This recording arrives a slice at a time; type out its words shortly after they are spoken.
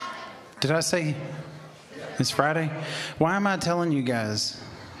Did I say it's Friday? Why am I telling you guys?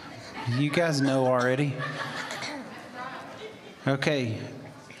 You guys know already. Okay.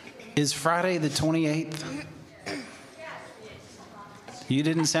 Is Friday the 28th? You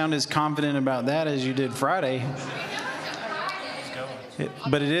didn't sound as confident about that as you did Friday.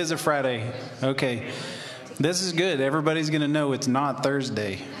 But it is a Friday. Okay. This is good. Everybody's going to know it's not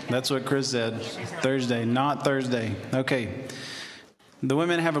Thursday. That's what Chris said. Thursday, not Thursday. Okay. The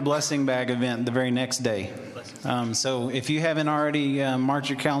women have a blessing bag event the very next day. So if you haven't already marked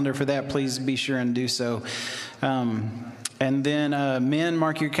your calendar for that, please be sure and do so. And then men,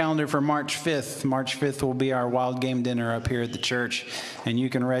 mark your calendar for March 5th. March 5th will be our wild game dinner up here at the church. And you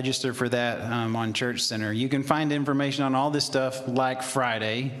can register for that on Church Center. You can find information on all this stuff, like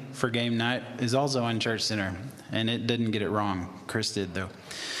Friday for game night is also on Church Center. And it didn't get it wrong. Chris did, though.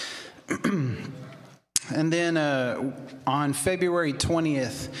 And then on February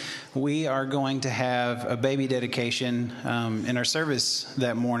 20th, we are going to have a baby dedication in our service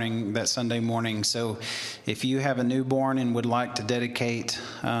that morning, that Sunday morning. So if you have a newborn and would like to dedicate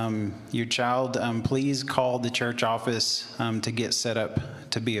your child, please call the church office to get set up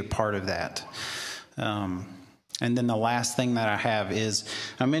to be a part of that. And then the last thing that I have is,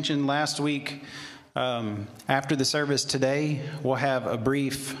 I mentioned last week, after the service today, we'll have a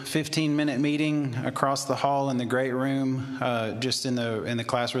brief 15-minute meeting across the hall in the great room, just in the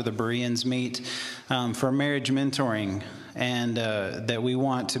class where the Bereans meet, for marriage mentoring, and that we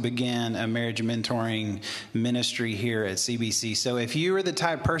want to begin a marriage mentoring ministry here at CBC. So if you are the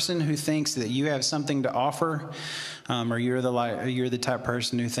type person who thinks that you have something to offer, or you're the type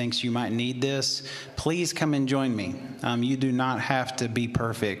person who thinks you might need this, please come and join me. You do not have to be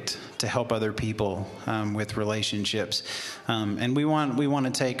perfect to help other people with relationships, and we want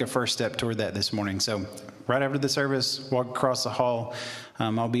to take a first step toward that this morning. So right after the service, walk across the hall.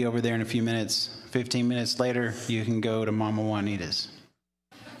 I'll be over there in a few minutes. 15 minutes later, you can go to Mama Juanita's.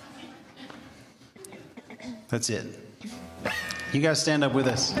 That's it. You guys stand up with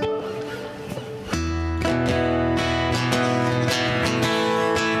us.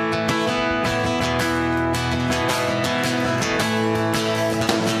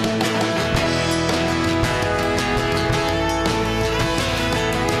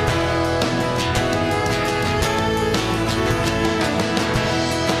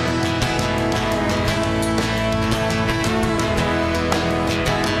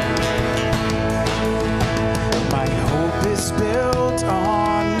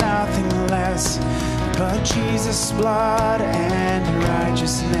 Jesus' blood and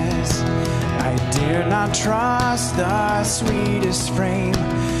righteousness. I dare not trust the sweetest frame,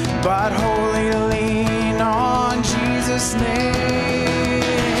 but wholly lean on Jesus' name.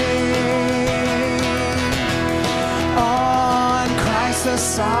 On Christ the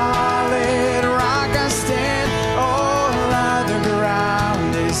solid rock I stand. All other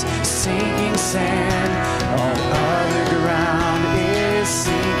ground is sinking sand. All other ground is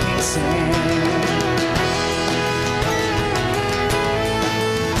sinking sand.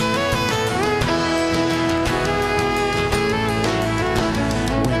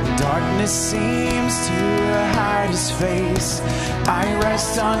 Darkness seems to hide his face, I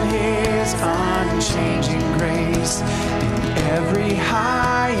rest on his unchanging grace. In every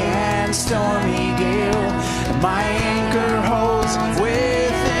high and stormy gale, my anchor holds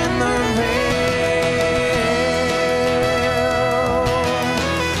within the veil.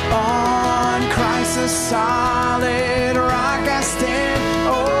 On Christ the solid rock I stand.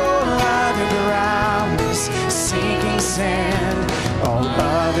 All other ground is sinking sand. All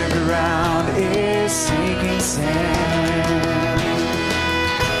other ground is sinking sand.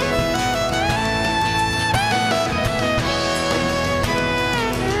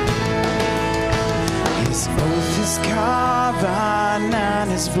 His oath, his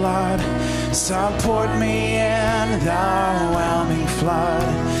covenant, his blood support me in the whelming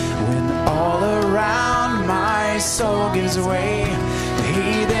flood. When all around my soul gives way,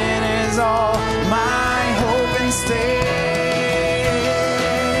 he then is all my hope and stay.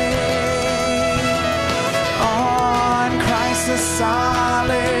 The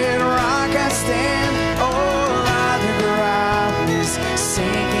solid rock I stand. All other ground is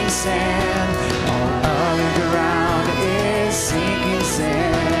sinking sand. All other ground is sinking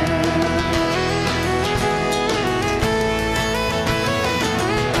sand.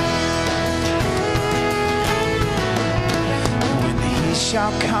 When he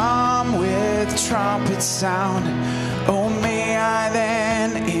shall come with trumpet sound, oh may I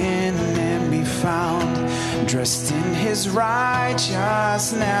then in him be found, dressed in his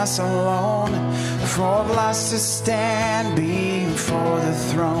righteousness alone, for blessed to stand before the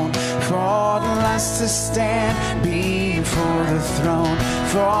throne. for all the last to stand before the throne,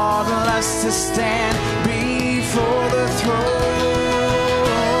 for all the last to stand before the throne.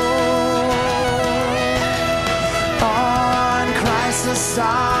 On Christ the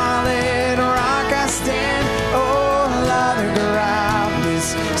solid rock I stand, all other ground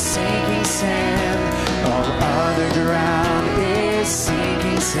is sinking sand, all other ground is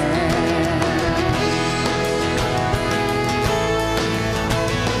sinking sand.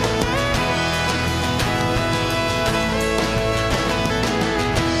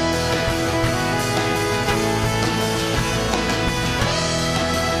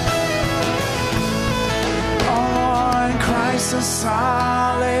 A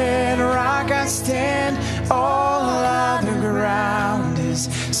solid rock I stand, all other ground is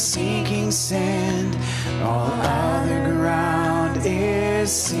sinking sand, all other ground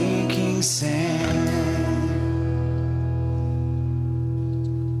is sinking sand.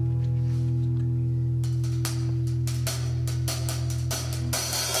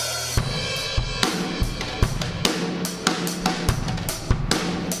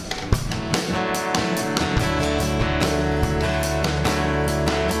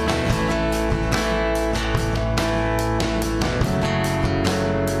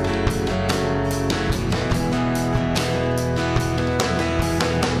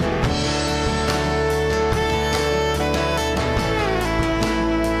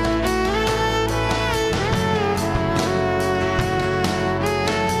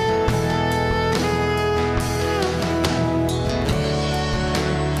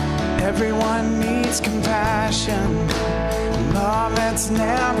 Everyone needs compassion, love that's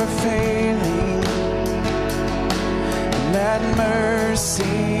never failing. Let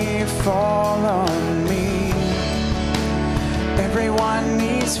mercy fall on me. Everyone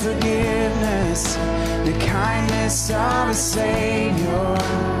needs forgiveness, the kindness of a Savior,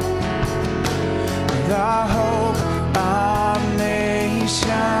 the hope of nations.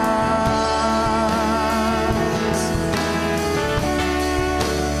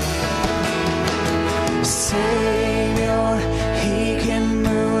 Savior, He can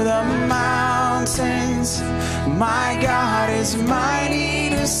move the mountains. My God is mighty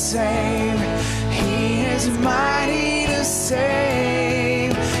to save. He is mighty to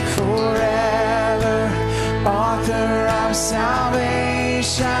save. Forever, author of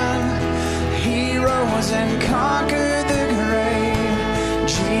salvation. He rose and conquered the grave.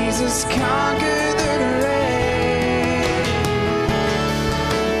 Jesus conquered the grave.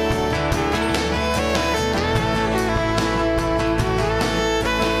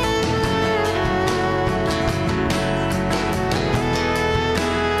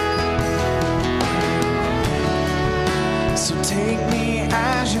 Take me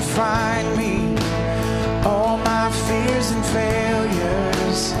as you find me, all my fears and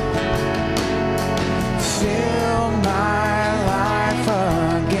failures. Fill my life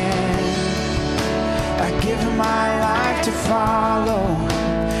again. I give my life to follow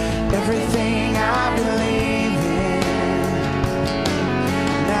everything I believe in.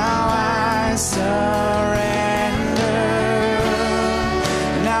 Now I surrender.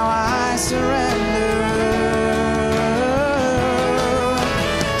 Now I surrender.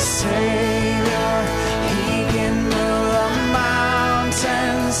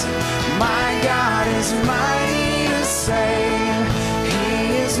 Mighty to save, He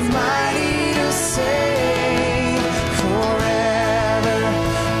is mighty to save. Forever,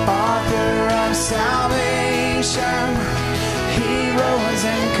 author of salvation. He rose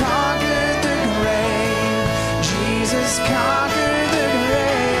and conquered the grave. Jesus conquered the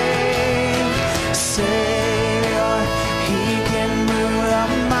grave. Savior, He can move the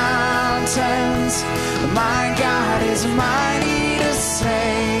mountains. My God is mighty to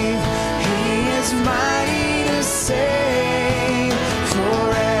save. Mighty to save.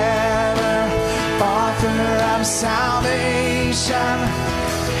 Forever, author of salvation.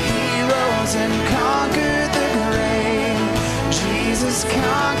 He rose and conquered the grave. Jesus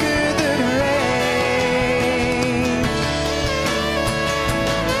conquered the grave.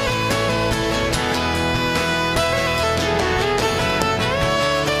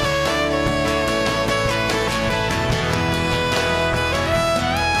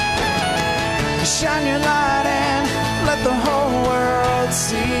 Shine your light and let the whole world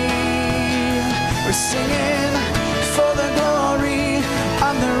see. We're singing for the glory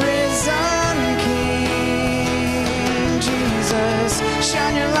of the risen King. Jesus,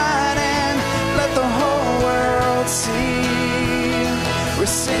 shine your light and let the whole world see. We're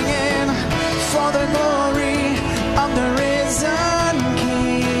singing for the glory of the risen King.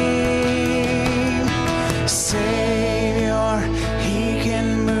 Savior, He can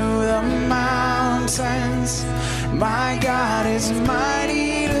move the My God is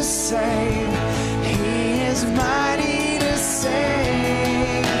mighty to save. He is mighty to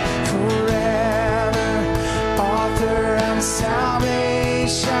save. Forever, author of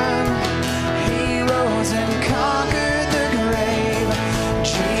salvation. He rose and conquered the grave.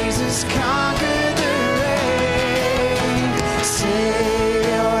 Jesus conquered the grave.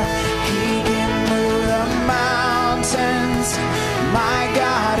 Savior, He can move the mountains. My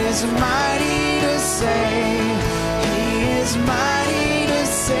God is mighty to save. He is mighty to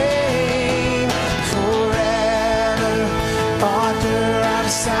save. Forever, author of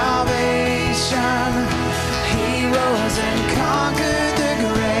salvation. He rose and conquered the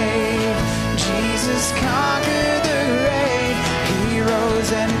grave. Jesus conquered the grave. He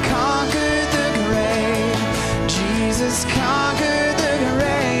rose and conquered the grave. Jesus conquered the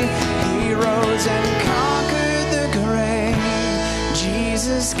grave. He rose and conquered the grave.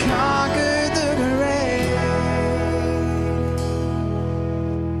 Jesus conquered the grave.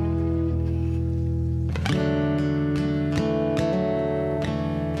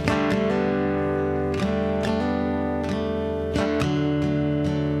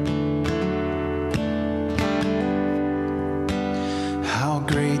 How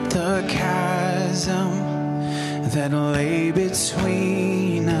great the chasm that lay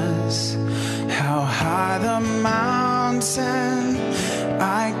between us. How high the mountain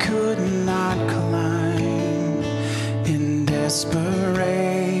I could not climb. In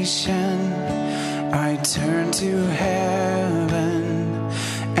desperation, I turned to heaven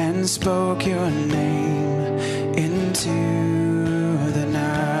and spoke your name into the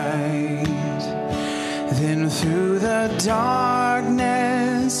night. Then through the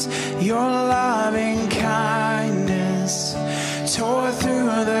darkness, your loving kindness tore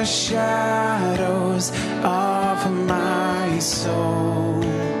through the shadows of my soul.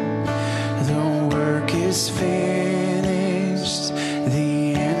 The work is finished,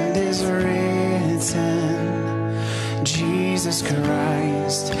 the end is written. Jesus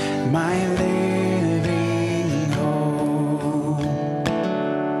Christ, my living hope.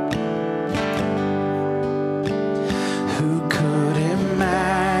 Who could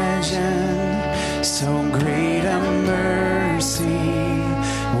imagine so great a mercy?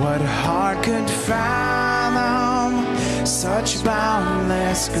 What heart could fathom such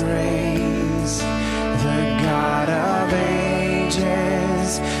boundless grace? The God of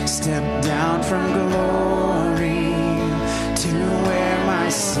ages stepped down from glory to wear my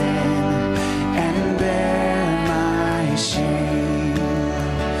sin and bear my shame.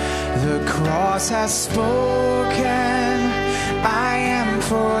 The cross has spoken, I am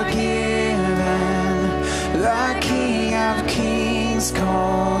forgiven. The King of Kings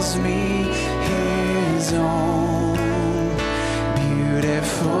calls me His own.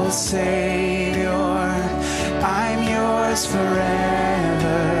 Beautiful Savior, I'm yours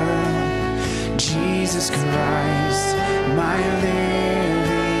forever. Jesus Christ, my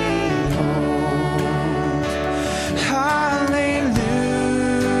living hope.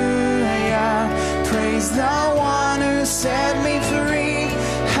 Hallelujah, praise the one who set me free.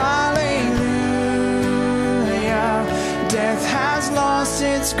 Hallelujah, death has lost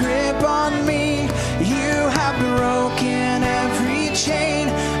its grip on me. You have broken every chain.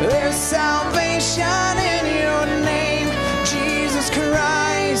 There's salvation in your name, Jesus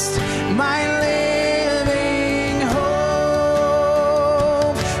Christ, my living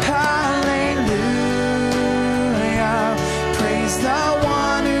hope. Hallelujah, praise the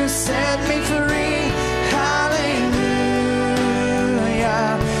one who set me free.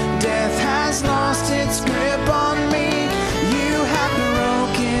 Hallelujah, death has lost its grip on me. You have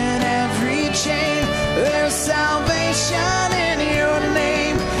broken every chain. There's salvation in your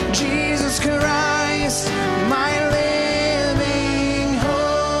name, Jesus Christ, my living hope.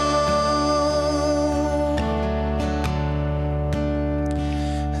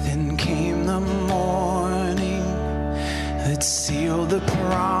 Then came the morning that sealed the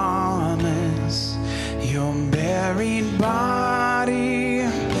promise. Your buried body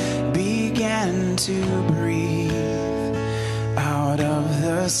began to breathe. Out of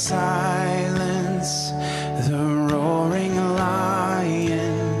the silence, the roaring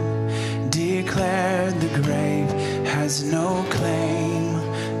lion declared the grave has no claim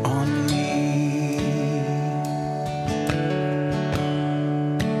on me.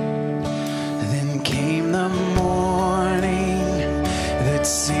 Then came the morning that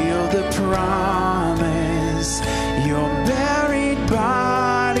sealed the promise. Your buried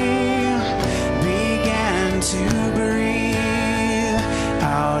body began to breathe.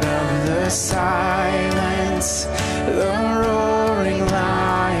 Out of the silence, the roaring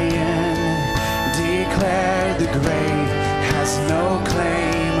lion declared the grave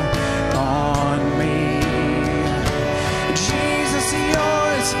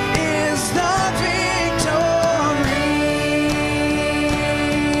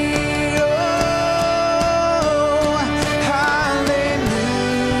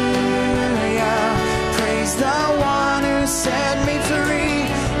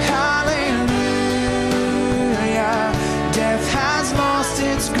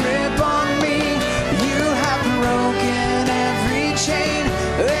its grip on me. You have broken every chain.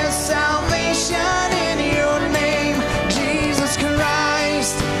 There's salvation in your name, Jesus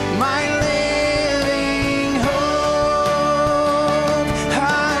Christ, my living hope.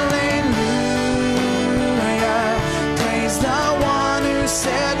 Hallelujah, praise the one who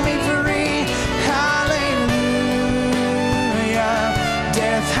set me free. Hallelujah,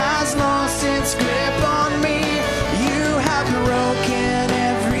 death has lost its grip on me. You have broken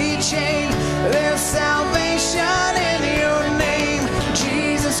every chain. There's salvation in your name,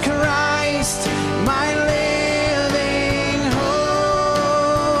 Jesus Christ, my living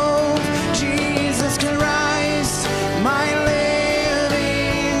hope. Jesus Christ, my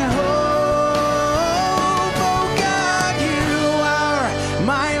living hope. Oh God, you are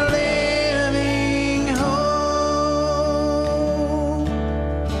my living hope.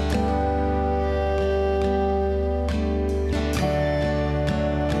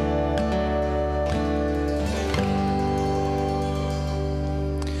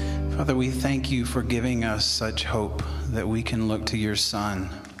 Father, we thank you for giving us such hope that we can look to your Son,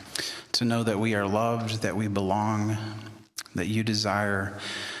 to know that we are loved, that we belong, that you desire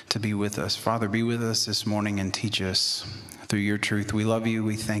to be with us. Father, be with us this morning and teach us through your truth. We love you.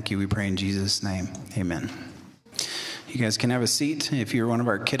 We thank you. We pray in Jesus' name. Amen. You guys can have a seat. If you're one of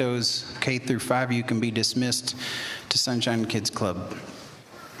our kiddos, K through 5, you can be dismissed to Sunshine Kids Club.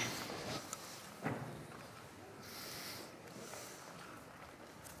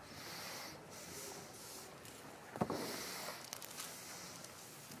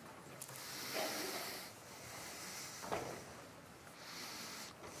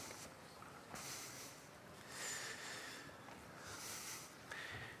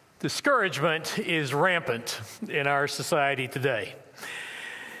 Discouragement is rampant in our society today.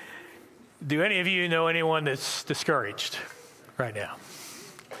 Do any of you know anyone that's discouraged right now?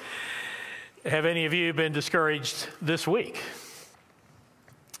 Have any of you been discouraged this week?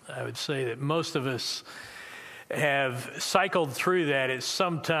 I would say that most of us have cycled through that at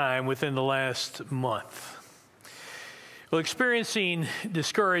some time within the last month. Well, experiencing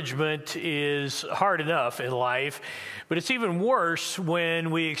discouragement is hard enough in life, but it's even worse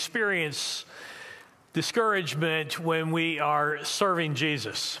when we experience discouragement when we are serving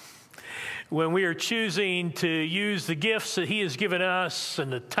Jesus, when we are choosing to use the gifts that he has given us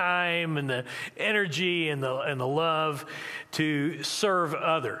and the time and the energy and the love to serve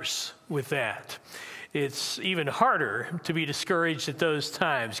others with that. It's even harder to be discouraged at those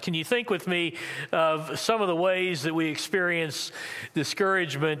times. Can you think with me of some of the ways that we experience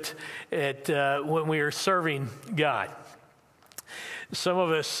discouragement when we are serving God? Some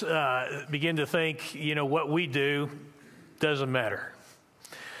of us begin to think, what we do doesn't matter,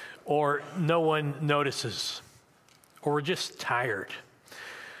 or no one notices, or we're just tired,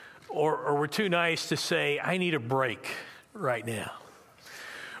 or we're too nice to say, I need a break right now.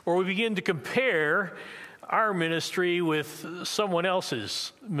 Or we begin to compare our ministry with someone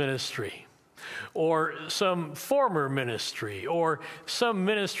else's ministry, or some former ministry, or some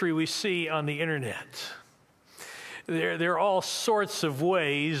ministry we see on the internet. There are all sorts of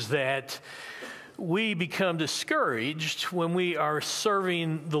ways that we become discouraged when we are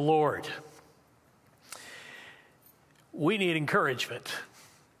serving the Lord. We need encouragement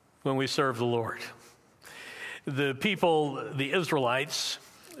when we serve the Lord. The people, the Israelites,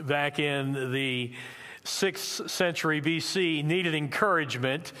 back in the 6th century BC, needed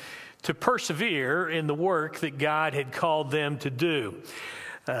encouragement to persevere in the work that God had called them to do.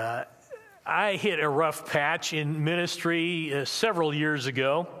 I hit a rough patch in ministry several years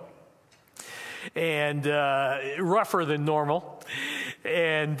ago, and rougher than normal,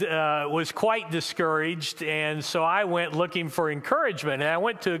 and was quite discouraged. And so I went looking for encouragement, and I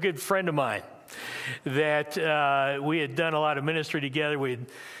went to a good friend of mine that we had done a lot of ministry together. We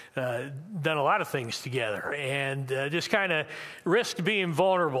had done a lot of things together, and just kind of risked being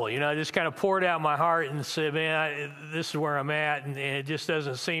vulnerable. I just kind of poured out my heart and said, man, this is where I'm at, and it just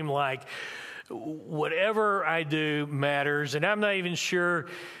doesn't seem like whatever I do matters, and I'm not even sure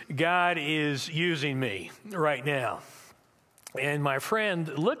God is using me right now. And my friend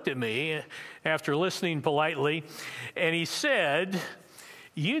looked at me after listening politely, and he said,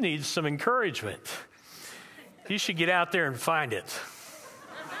 you need some encouragement. You should get out there and find it.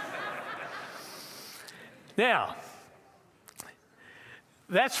 Now,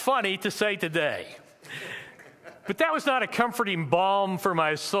 that's funny to say today, but that was not a comforting balm for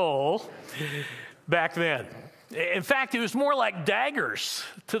my soul back then. In fact, it was more like daggers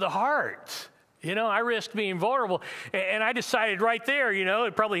to the heart. I risked being vulnerable, and I decided right there,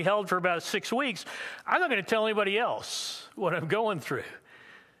 it probably held for about 6 weeks, I'm not going to tell anybody else what I'm going through.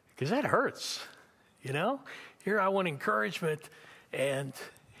 Because that hurts, you know? Here I want encouragement, and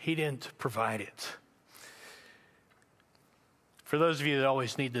he didn't provide it. For those of you that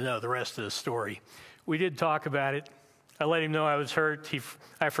always need to know the rest of the story, we did talk about it. I let him know I was hurt.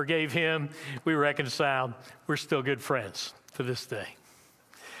 I forgave him. We reconciled. We're still good friends to this day.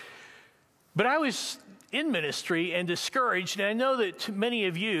 But I was in ministry and discouraged, and I know that many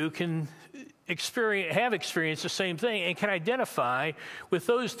of you can have experienced the same thing and can identify with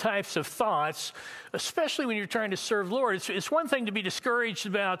those types of thoughts, especially when you're trying to serve the Lord. It's one thing to be discouraged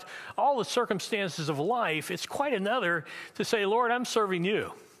about all the circumstances of life. It's quite another to say, Lord, I'm serving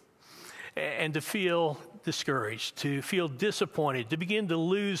you, and to feel discouraged, to feel disappointed, to begin to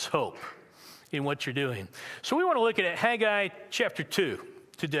lose hope in what you're doing. So we want to look at Haggai chapter 2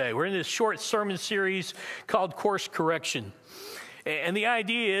 today. We're in this short sermon series called Course Correction. And the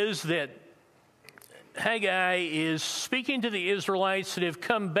idea is that Haggai is speaking to the Israelites that have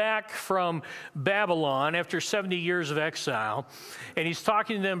come back from Babylon after 70 years of exile. And he's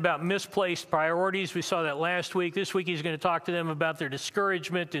talking to them about misplaced priorities. We saw that last week. This week he's going to talk to them about their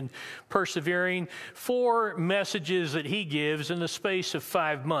discouragement and persevering. 4 messages that he gives in the space of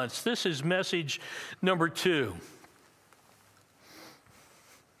 5 months. This is message number 2.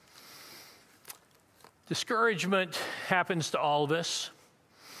 Discouragement happens to all of us.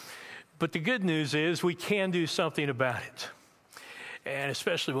 But the good news is we can do something about it, and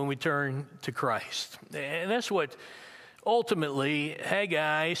especially when we turn to Christ. And that's what ultimately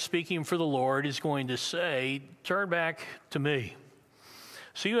Haggai, speaking for the Lord, is going to say, turn back to me.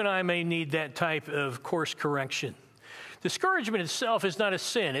 So you and I may need that type of course correction. Discouragement itself is not a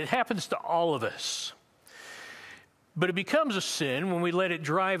sin. It happens to all of us. But it becomes a sin when we let it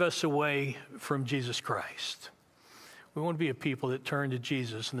drive us away from Jesus Christ. We want to be a people that turn to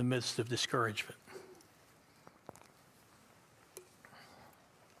Jesus in the midst of discouragement.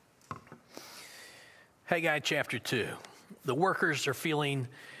 Haggai chapter 2. The workers are feeling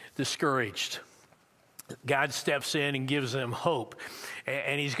discouraged. God steps in and gives them hope.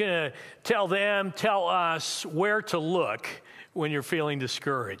 And he's going to tell us where to look when you're feeling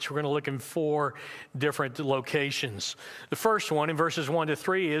discouraged. We're going to look in 4 different locations. The first one in verses 1 to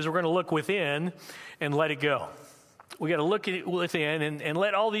 3 is we're going to look within and let it go. We got to look at it within and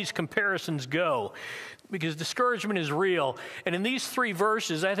let all these comparisons go, because discouragement is real. And in these 3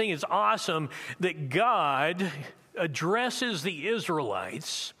 verses, I think it's awesome that God addresses the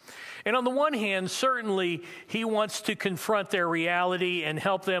Israelites. And on the one hand, certainly he wants to confront their reality and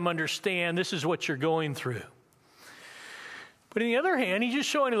help them understand this is what you're going through. But on the other hand, he's just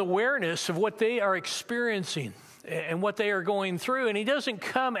showing an awareness of what they are experiencing and what they are going through. And he doesn't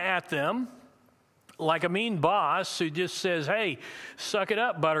come at them like a mean boss who just says, hey, suck it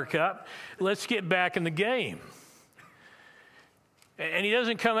up, buttercup. Let's get back in the game. And he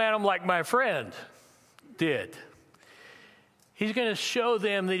doesn't come at them like my friend did. He's going to show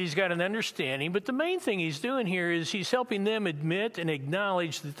them that he's got an understanding. But the main thing he's doing here is he's helping them admit and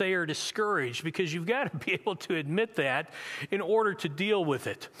acknowledge that they are discouraged, because you've got to be able to admit that in order to deal with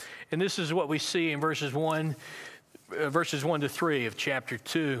it. And this is what we see in verses 1 to 3 of chapter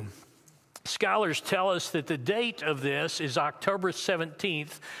 2. Scholars tell us that the date of this is October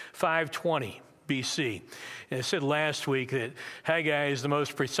 17th, 520 BC. And I said last week that Haggai is the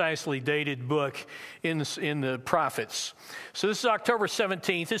most precisely dated book in the prophets. So this is October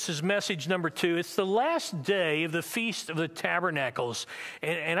 17th. This is message number 2. It's the last day of the Feast of the Tabernacles.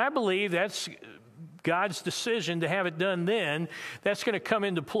 And I believe that's God's decision to have it done then. That's going to come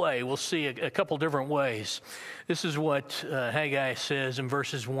into play. We'll see a couple different ways. This is what Haggai says in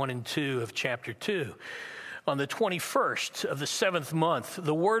verses 1 and 2 of chapter 2. On the 21st of the 7th month,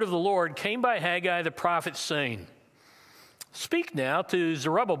 the word of the Lord came by Haggai the prophet, saying, Speak now to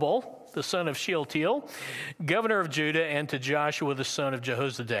Zerubbabel, the son of Shealtiel, governor of Judah, and to Joshua, the son of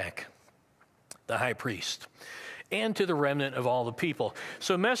Jehozadak, the high priest, and to the remnant of all the people.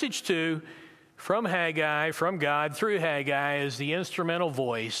 So message 2 from Haggai, from God through Haggai, is the instrumental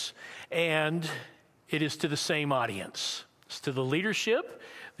voice, and it is to the same audience. It's to the leadership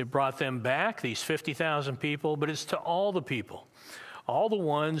that brought them back, these 50,000 people, but it's to all the people, all the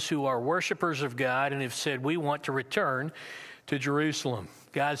ones who are worshipers of God and have said, we want to return to Jerusalem.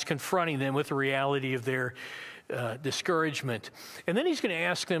 God's confronting them with the reality of their discouragement. And then he's going to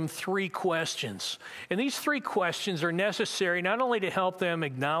ask them 3 questions. And these 3 questions are necessary not only to help them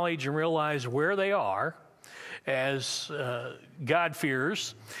acknowledge and realize where they are as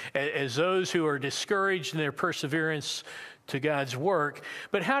God-fearers, as those who are discouraged in their perseverance to God's work,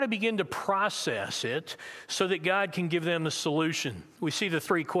 but how to begin to process it so that God can give them a solution. We see the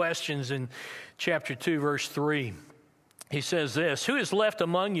 3 questions in chapter 2, verse 3. he says this, "Who is left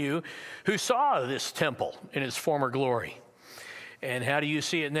among you who saw this temple in its former glory? And how do you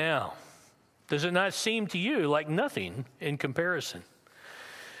see it now? Does it not seem to you like nothing in comparison?"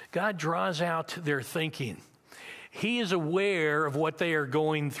 God draws out their thinking. He is aware of what they are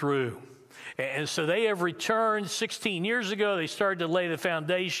going through. And so they have returned 16 years ago. They started to lay the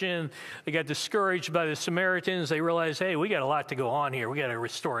foundation. They got discouraged by the Samaritans. They realized, hey, we got a lot to go on here. We got to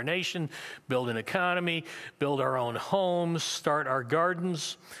restore a nation, build an economy, build our own homes, start our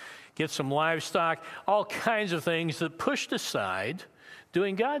gardens, get some livestock, all kinds of things that pushed aside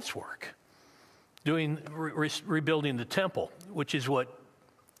doing God's work, rebuilding the temple, which is what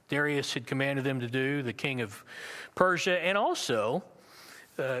Darius had commanded them to do, the king of Persia, and also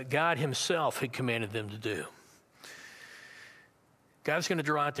God himself had commanded them to do. God's going to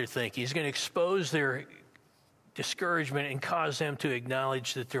draw out their thinking. He's going to expose their discouragement and cause them to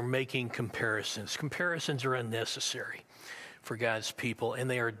acknowledge that they're making comparisons. Comparisons are unnecessary for God's people, and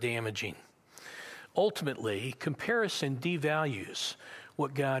they are damaging. Ultimately, comparison devalues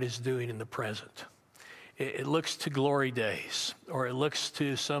what God is doing in the present. It looks to glory days, or it looks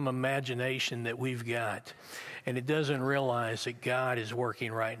to some imagination that we've got, and it doesn't realize that God is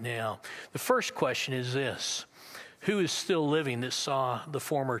working right now. The first question is this: who is still living that saw the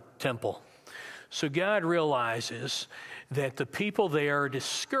former temple? So God realizes that the people there are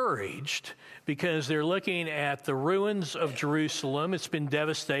discouraged because they're looking at the ruins of Jerusalem. It's been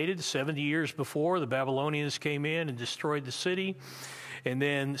devastated 70 years before. The Babylonians came in and destroyed the city. And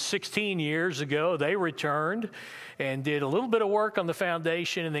then 16 years ago, they returned and did a little bit of work on the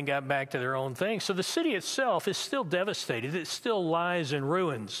foundation and then got back to their own thing. So the city itself is still devastated. It still lies in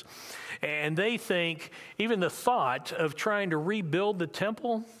ruins. And they think, even the thought of trying to rebuild the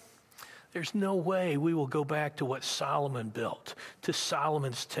temple, there's no way we will go back to what Solomon built, to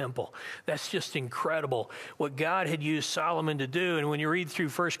Solomon's temple. That's just incredible, what God had used Solomon to do. And when you read through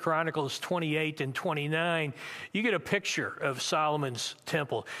 1 Chronicles 28 and 29, you get a picture of Solomon's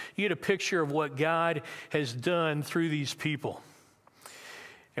temple. You get a picture of what God has done through these people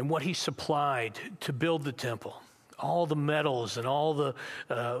and what he supplied to build the temple. All the metals and all the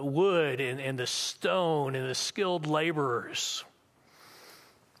wood and the stone and the skilled laborers.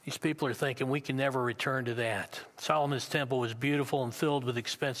 These people are thinking, we can never return to that. Solomon's temple was beautiful and filled with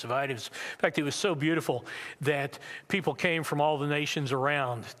expensive items. In fact, it was so beautiful that people came from all the nations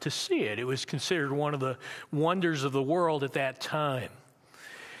around to see it. It was considered one of the wonders of the world at that time.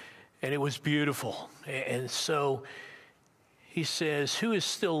 And it was beautiful. And so he says, who is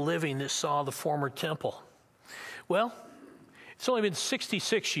still living that saw the former temple? Well, it's only been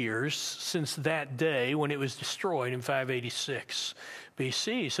 66 years since that day when it was destroyed in 586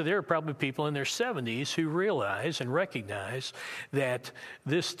 BC. So there are probably people in their 70s who realize and recognize that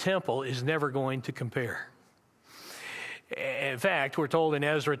this temple is never going to compare. In fact, we're told in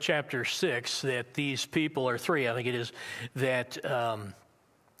Ezra chapter 6 that these people, or 3, I think it is, that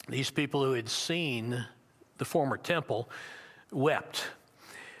these people who had seen the former temple wept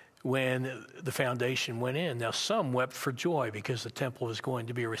when the foundation went in. Now, some wept for joy because the temple was going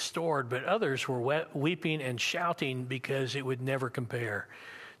to be restored, but others were weeping and shouting because it would never compare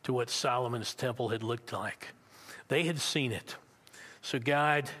to what Solomon's temple had looked like. They had seen it. So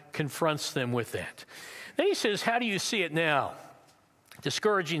God confronts them with that. Then he says, how do you see it now?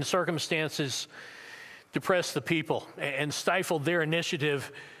 Discouraging circumstances depress the people and stifle their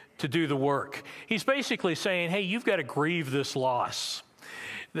initiative to do the work. He's basically saying, hey, you've got to grieve this loss.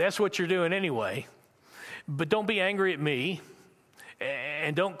 That's what you're doing anyway. But don't be angry at me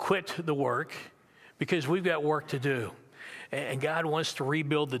and don't quit the work because we've got work to do. And God wants to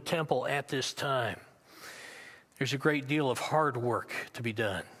rebuild the temple at this time. There's a great deal of hard work to be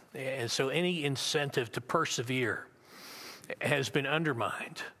done. And so any incentive to persevere has been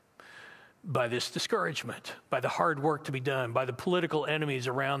undermined by this discouragement, by the hard work to be done, by the political enemies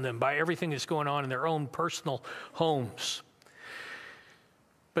around them, by everything that's going on in their own personal homes.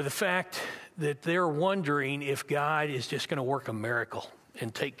 But the fact that they're wondering if God is just going to work a miracle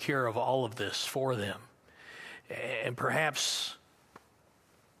and take care of all of this for them, and perhaps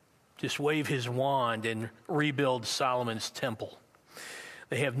just wave his wand and rebuild Solomon's temple.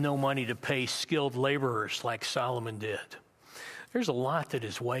 They have no money to pay skilled laborers like Solomon did. There's a lot that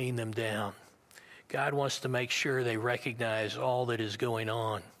is weighing them down. God wants to make sure they recognize all that is going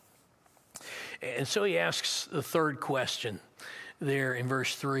on. And so he asks the third question there in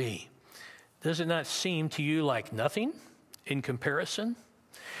verse 3. Does it not seem to you like nothing in comparison?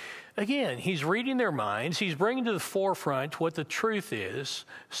 Again, he's reading their minds. He's bringing to the forefront what the truth is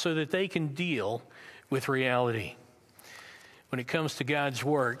so that they can deal with reality. When it comes to God's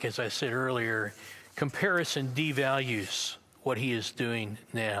work, as I said earlier, Comparison devalues what he is doing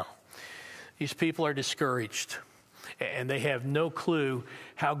now. These people are discouraged, and they have no clue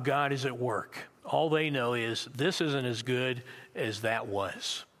how God is at work. All they know is this isn't as good as that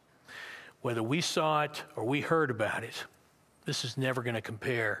was. Whether we saw it or we heard about it, this is never going to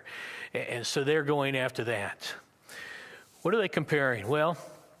compare. And so they're going after that. What are they comparing? Well,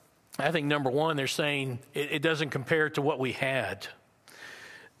 I think number one, they're saying it doesn't compare to what we had.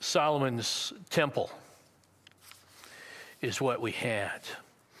 Solomon's temple is what we had.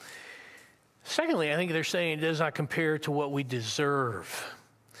 Secondly, I think they're saying it does not compare to what we deserve.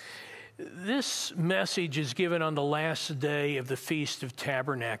 This message is given on the last day of the Feast of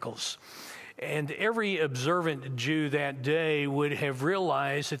Tabernacles. And every observant Jew that day would have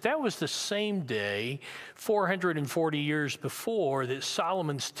realized that that was the same day, 440 years before, that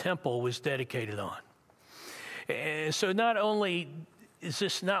Solomon's temple was dedicated on. And so not only is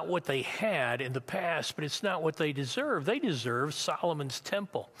this not what they had in the past, but it's not what they deserve. They deserve Solomon's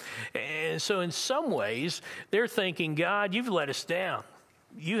temple. And so in some ways, they're thinking, God, you've let us down.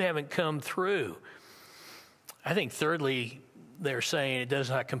 You haven't come through. I think thirdly, they're saying it does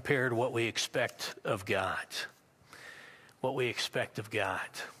not compare to what we expect of God. What we expect of God.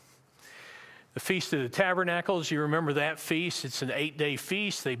 The Feast of the Tabernacles, you remember that feast. It's an 8-day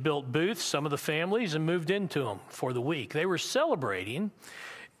feast. They built booths, some of the families, and moved into them for the week. They were celebrating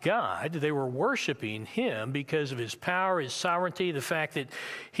God. They were worshiping him because of his power, his sovereignty, the fact that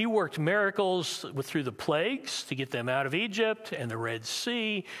he worked miracles through the plagues to get them out of Egypt and the Red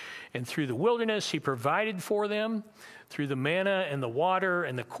Sea, and through the wilderness he provided for them, through the manna and the water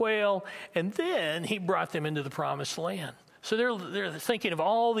and the quail, and then he brought them into the promised land. So they're thinking of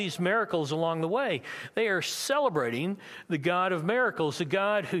all these miracles along the way. They are celebrating the God of miracles, the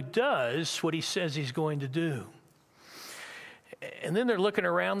God who does what he says he's going to do. And then they're looking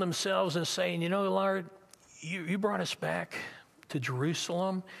around themselves and saying, you know, Lord, you brought us back to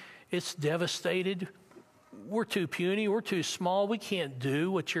Jerusalem. It's devastated. We're too puny. We're too small. We can't do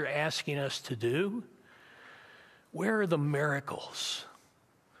what you're asking us to do. Where are the miracles?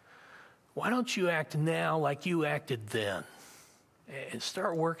 Why don't you act now like you acted then? And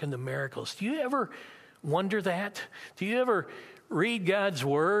start working the miracles. Do you ever wonder that? Do you ever read God's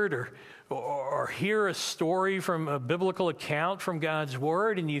word or hear a story from a biblical account from God's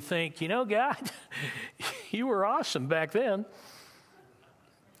word and you think, you know, God, you were awesome back then.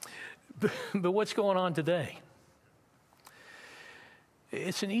 But what's going on today?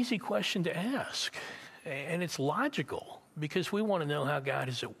 It's an easy question to ask. And it's logical because we want to know how God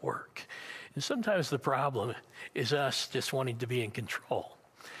is at work. And sometimes the problem is us just wanting to be in control,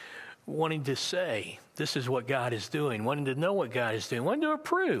 wanting to say, this is what God is doing, wanting to know what God is doing, wanting to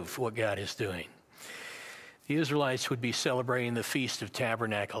approve what God is doing. The Israelites would be celebrating the Feast of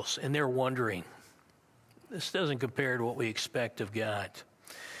Tabernacles, and they're wondering, this doesn't compare to what we expect of God.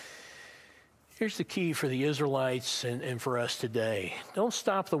 Here's the key for the Israelites and for us today. Don't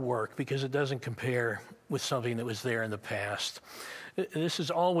stop the work because it doesn't compare with something that was there in the past. This is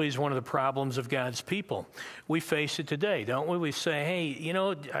always one of the problems of God's people. We face it today, don't we? We say, hey, you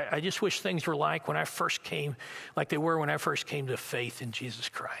know, I just wish things were like when I first came, like they were when I first came to faith in Jesus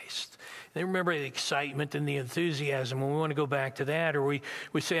Christ. They remember the excitement and the enthusiasm when we want to go back to that. Or we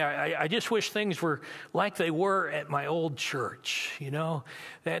say, I just wish things were like they were at my old church. You know,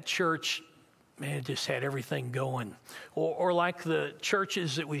 that church, man, it just had everything going. Or like the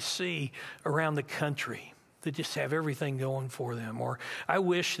churches that we see around the country that just have everything going for them. Or I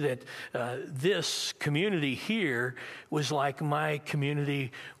wish that this community here was like my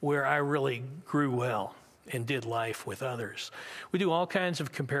community where I really grew well and did life with others. We do all kinds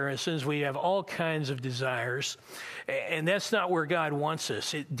of comparisons. We have all kinds of desires. And that's not where God wants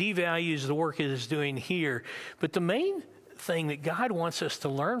us. It devalues the work it is doing here. But the main thing that God wants us to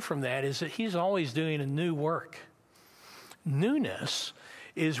learn from that is that he's always doing a new work. Newness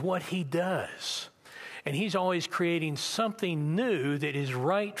is what he does. And he's always creating something new that is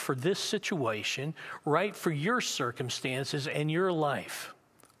right for this situation, right for your circumstances and your life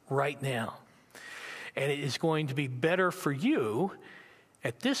right now. And it is going to be better for you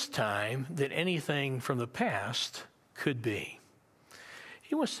at this time than anything from the past could be.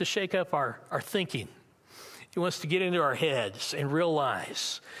 He wants to shake up our thinking. He wants to get into our heads and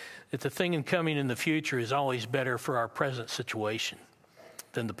realize that the thing coming in the future is always better for our present situation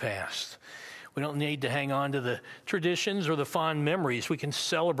than the past. We don't need to hang on to the traditions or the fond memories. We can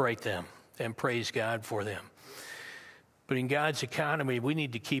celebrate them and praise God for them. But in God's economy, we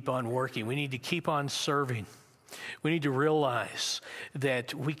need to keep on working. We need to keep on serving. We need to realize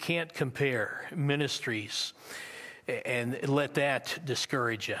that we can't compare ministries and let that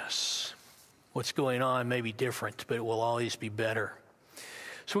discourage us. What's going on may be different, but it will always be better.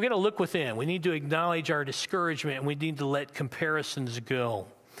 So we're going to look within. We need to acknowledge our discouragement, and we need to let comparisons go.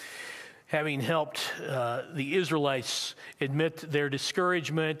 Having helped the Israelites admit their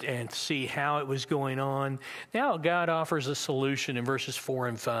discouragement and see how it was going on, now God offers a solution in verses 4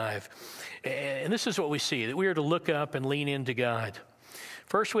 and 5. And this is what we see, that we are to look up and lean into God.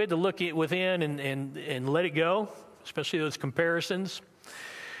 First, we had to look within and let it go, especially those comparisons.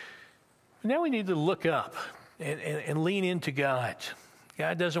 Now we need to look up and lean into God.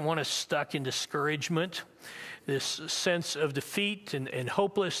 God doesn't want us stuck in discouragement. This sense of defeat and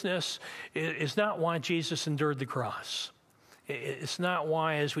hopelessness is not why Jesus endured the cross. It's not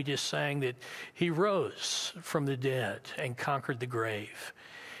why, as we just sang, that he rose from the dead and conquered the grave.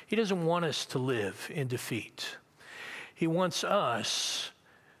 He doesn't want us to live in defeat. He wants us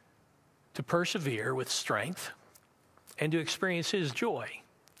to persevere with strength and to experience his joy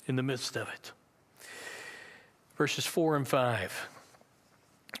in the midst of it. Verses 4 and 5.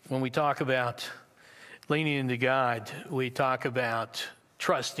 When we talk about leaning into God, we talk about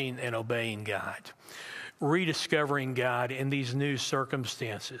trusting and obeying God, rediscovering God in these new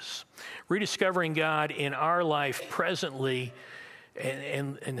circumstances, rediscovering God in our life presently,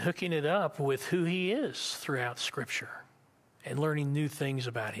 and hooking it up with who he is throughout Scripture, and learning new things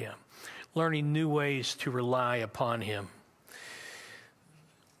about him, learning new ways to rely upon him.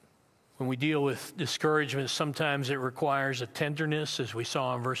 When we deal with discouragement, sometimes it requires a tenderness, as we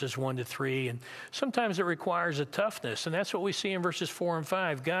saw in verses 1 to 3, and sometimes it requires a toughness, and that's what we see in verses 4 and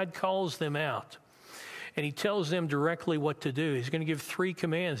 5. God calls them out, and he tells them directly what to do. He's going to give 3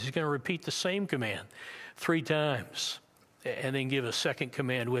 commands. He's going to repeat the same command 3 times, and then give a second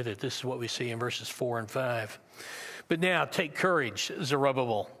command with it. This is what we see in verses 4 and 5. But now, take courage,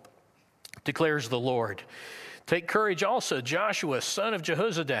 Zerubbabel, declares the Lord. Take courage also, Joshua, son of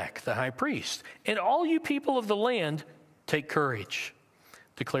Jehozadak, the high priest, and all you people of the land, take courage,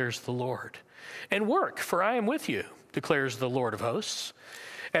 declares the Lord. And work, for I am with you, declares the Lord of hosts.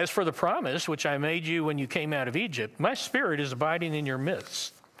 As for the promise which I made you when you came out of Egypt, my spirit is abiding in your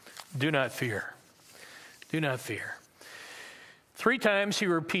midst. Do not fear. Do not fear. 3 times he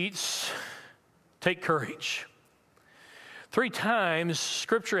repeats, take courage. 3 times,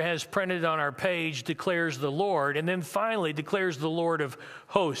 Scripture has printed on our page, declares the Lord, and then finally declares the Lord of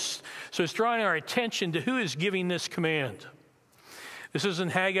hosts. So it's drawing our attention to who is giving this command. This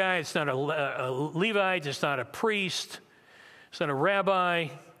isn't Haggai, it's not a Levite, it's not a priest, it's not a rabbi,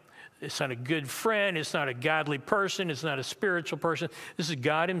 it's not a good friend, it's not a godly person, it's not a spiritual person. This is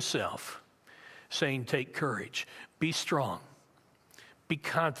God himself saying, take courage, be strong, be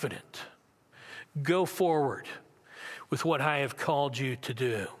confident, go forward with what I have called you to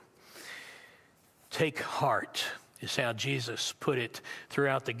do. Take heart is how Jesus put it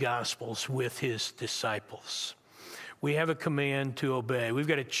throughout the Gospels with his disciples. We have a command to obey. We've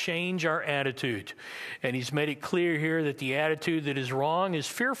got to change our attitude. And he's made it clear here that the attitude that is wrong is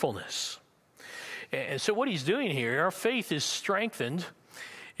fearfulness. And so what he's doing here, our faith is strengthened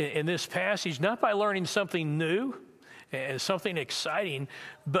in this passage, not by learning something new and something exciting,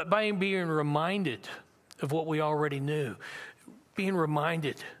 but by being reminded of what we already knew, being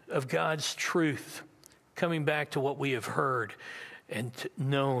reminded of God's truth, coming back to what we have heard and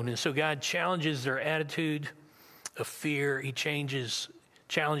known. And so God challenges their attitude of fear. He challenges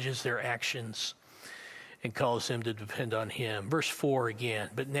their actions and calls them to depend on him. Verse 4 again,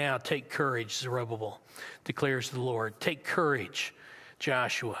 but now take courage, Zerubbabel, declares the Lord. Take courage,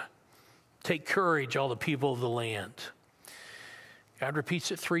 Joshua. Take courage, all the people of the land. God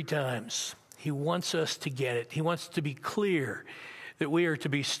repeats it 3 times. He wants us to get it. He wants to be clear that we are to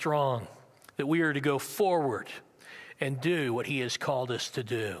be strong, that we are to go forward and do what he has called us to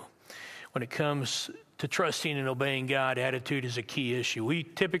do. When it comes to trusting and obeying God, attitude is a key issue. We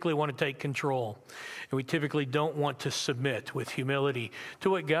typically want to take control, and we typically don't want to submit with humility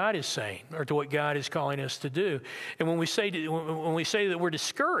to what God is saying or to what God is calling us to do. And when we say that we're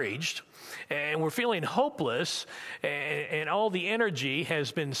discouraged and we're feeling hopeless and all the energy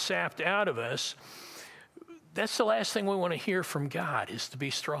has been sapped out of us, that's the last thing we want to hear from God, is to be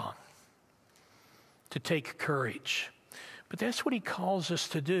strong, to take courage. But that's what he calls us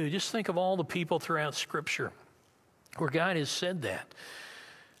to do. Just think of all the people throughout Scripture where God has said that.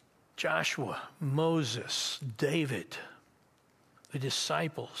 Joshua, Moses, David, the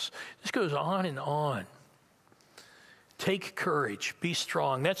disciples. This goes on and on. Take courage, be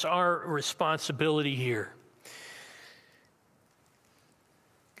strong. That's our responsibility here.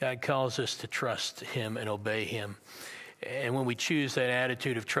 God calls us to trust him and obey him. And when we choose that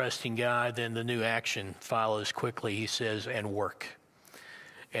attitude of trusting God, then the new action follows quickly. He says, and work,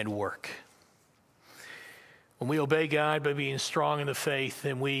 and work. When we obey God by being strong in the faith,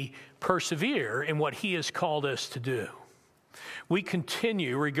 then we persevere in what he has called us to do. We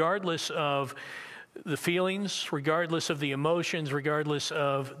continue regardless of the feelings, regardless of the emotions, regardless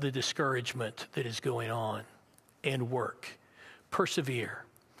of the discouragement that is going on, and work. Persevere.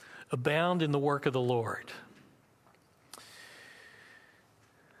 Abound in the work of the Lord.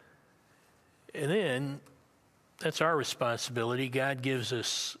 And then, that's our responsibility. God gives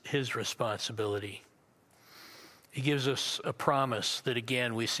us his responsibility. He gives us a promise that,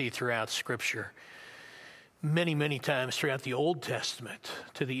 again, we see throughout Scripture. Many, many times throughout the Old Testament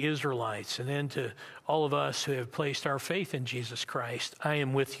to the Israelites and then to all of us who have placed our faith in Jesus Christ. I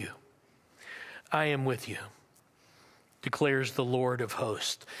am with you. I am with you, declares the Lord of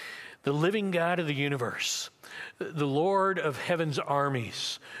hosts, the living God of the universe, the Lord of heaven's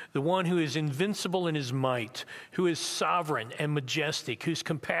armies, the one who is invincible in his might, who is sovereign and majestic, whose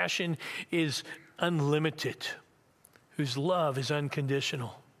compassion is unlimited, whose love is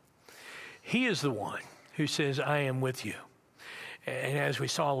unconditional. He is the one who says, I am with you. And as we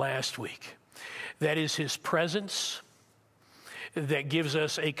saw last week, that is his presence that gives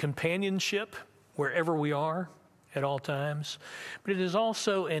us a companionship wherever we are at all times. But it is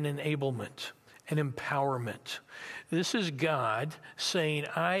also an enablement, an empowerment. This is God saying,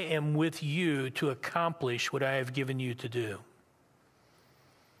 I am with you to accomplish what I have given you to do.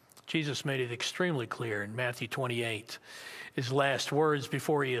 Jesus made it extremely clear in Matthew 28, his last words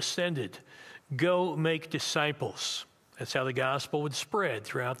before he ascended. Go make disciples. That's how the gospel would spread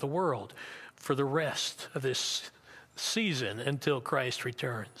throughout the world for the rest of this season until Christ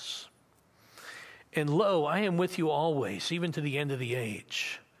returns. And lo, I am with you always, even to the end of the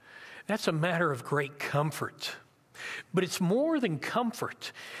age. That's a matter of great comfort. But it's more than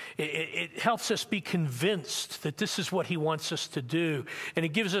comfort. It helps us be convinced that this is what he wants us to do. And it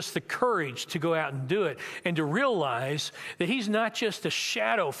gives us the courage to go out and do it and to realize that he's not just a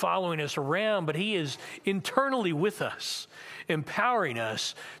shadow following us around, but he is internally with us, empowering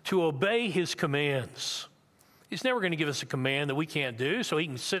us to obey his commands. He's never going to give us a command that we can't do so he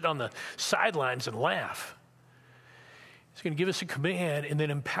can sit on the sidelines and laugh. He's going to give us a command and then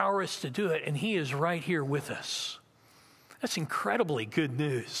empower us to do it, and he is right here with us. That's incredibly good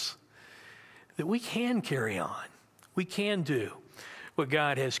news, that we can carry on. We can do what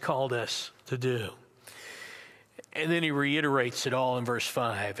God has called us to do. And then he reiterates it all in verse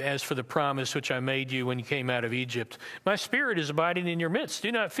 5. As for the promise which I made you when you came out of Egypt, my spirit is abiding in your midst.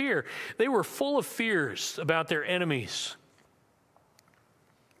 Do not fear. They were full of fears about their enemies,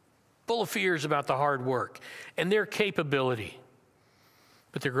 full of fears about the hard work and their capability.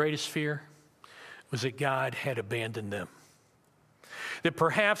 But their greatest fear was that God had abandoned them. That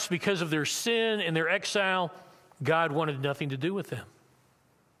perhaps because of their sin and their exile, God wanted nothing to do with them.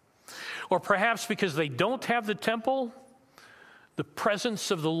 Or perhaps because they don't have the temple, the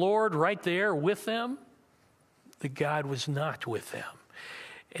presence of the Lord right there with them, that God was not with them.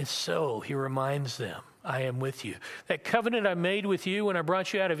 And so he reminds them, I am with you. That covenant I made with you when I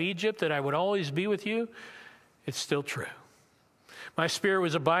brought you out of Egypt, that I would always be with you, it's still true. My spirit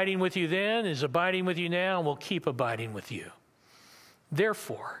was abiding with you then, is abiding with you now, and will keep abiding with you.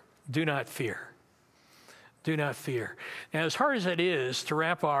 Therefore, do not fear. Do not fear. Now, as hard as it is to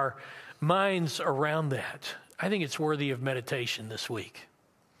wrap our minds around that, I think it's worthy of meditation this week.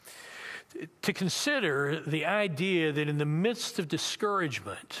 To consider the idea that in the midst of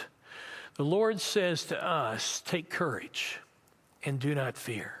discouragement, the Lord says to us, take courage and do not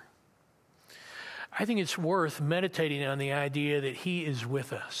fear. I think it's worth meditating on the idea that he is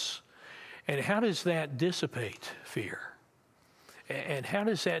with us. And how does that dissipate fear? And how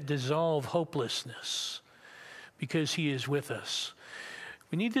does that dissolve hopelessness? Because he is with us.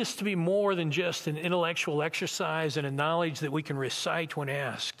 We need this to be more than just an intellectual exercise and a knowledge that we can recite when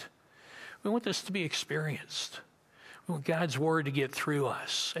asked. We want this to be experienced. We want God's word to get through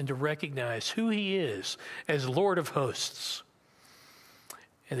us and to recognize who he is as Lord of hosts,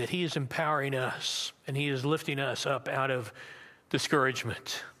 and that he is empowering us and he is lifting us up out of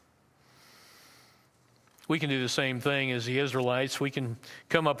discouragement. We can do the same thing as the Israelites. We can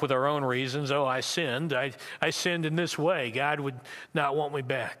come up with our own reasons. Oh, I sinned. I sinned in this way. God would not want me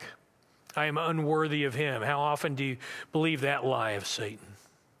back. I am unworthy of him. How often do you believe that lie of Satan?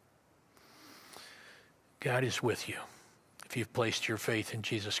 God is with you if you've placed your faith in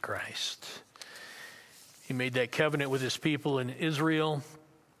Jesus Christ. He made that covenant with his people in Israel,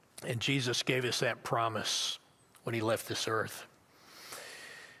 and Jesus gave us that promise when he left this earth.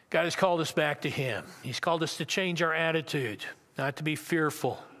 God has called us back to him. He's called us to change our attitude, not to be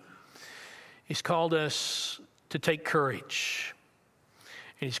fearful. He's called us to take courage.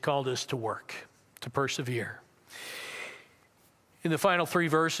 And he's called us to work, to persevere, In the final four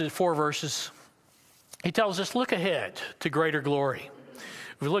verses, he tells us, look ahead to greater glory.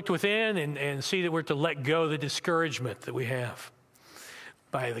 We looked within and see that we're to let go of the discouragement that we have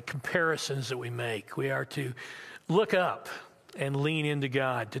by the comparisons that we make. We are to look up and lean into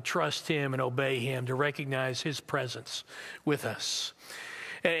God, to trust Him and obey Him, to recognize His presence with us.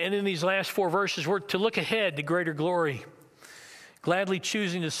 And in these last four verses, we're to look ahead to greater glory. Gladly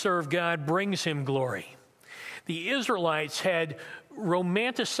choosing to serve God brings Him glory. The Israelites had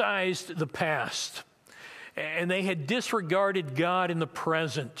romanticized the past, and they had disregarded God in the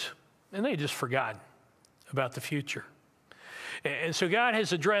present, and they had just forgotten about the future. And so God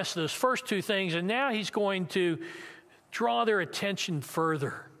has addressed those first two things, and now He's going to draw their attention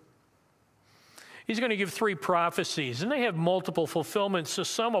further. He's going to give three prophecies, and they have multiple fulfillments. So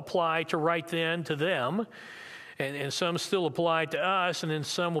some apply to right then to them, and some still apply to us, and then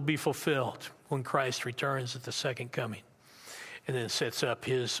some will be fulfilled when Christ returns at the second coming and then sets up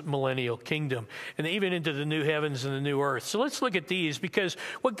His millennial kingdom, and even into the new heavens and the new earth. So let's look at these, because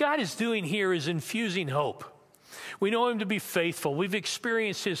what God is doing here is infusing hope. We know Him to be faithful. We've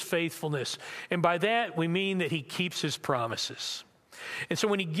experienced His faithfulness, and by that we mean that He keeps His promises. And so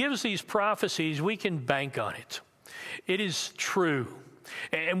when He gives these prophecies, we can bank on it. It is true.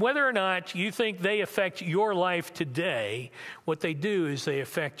 And whether or not you think they affect your life today, what they do is they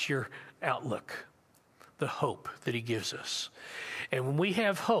affect your outlook, the hope that He gives us. And when we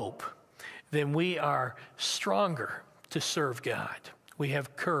have hope, then we are stronger to serve God. We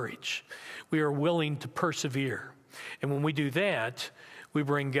have courage. We are willing to persevere. And when we do that, we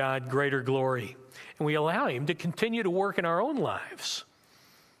bring God greater glory. And we allow Him to continue to work in our own lives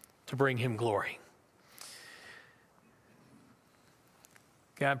to bring Him glory.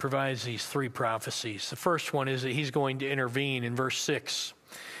 God provides these three prophecies. The first one is that He's going to intervene in verse 6.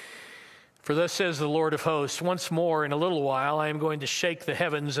 For thus says the Lord of hosts, once more in a little while I am going to shake the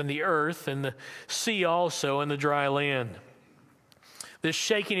heavens and the earth and the sea also and the dry land. This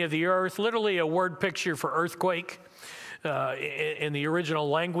shaking of the earth, literally a word picture for earthquake. In the original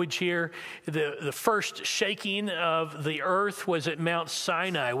language here, the first shaking of the earth was at Mount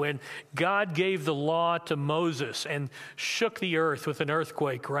Sinai when God gave the law to Moses and shook the earth with an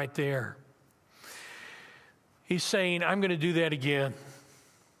earthquake right there. He's saying, I'm going to do that again.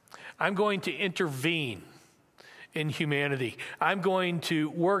 I'm going to intervene in humanity. I'm going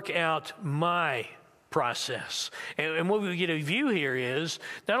to work out my process. And what we get a view here is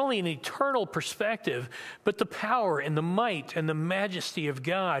not only an eternal perspective, but the power and the might and the majesty of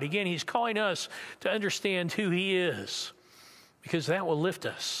God. Again, He's calling us to understand who He is, because that will lift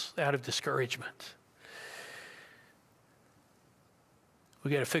us out of discouragement.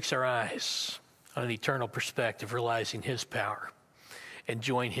 We've got to fix our eyes on an eternal perspective, realizing His power, and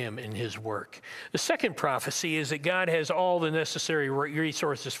join Him in His work. The second prophecy is that God has all the necessary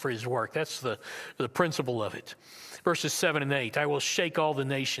resources for His work. That's the principle of it. Verses 7 and 8, I will shake all the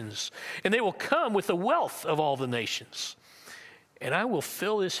nations, and they will come with the wealth of all the nations. And I will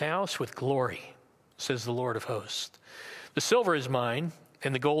fill this house with glory, says the Lord of hosts. The silver is mine,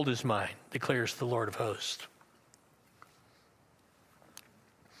 and the gold is mine, declares the Lord of hosts.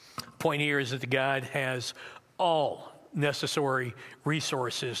 The point here is that God has all necessary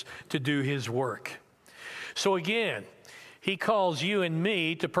resources to do His work. So again, He calls you and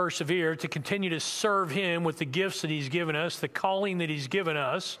me to persevere, to continue to serve Him with the gifts that He's given us, the calling that He's given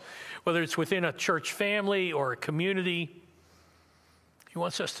us, whether it's within a church family or a community. He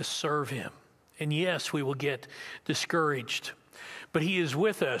wants us to serve Him. And yes, we will get discouraged, but He is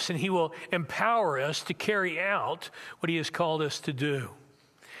with us, and He will empower us to carry out what He has called us to do.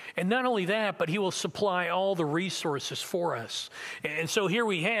 And not only that, but He will supply all the resources for us. And so here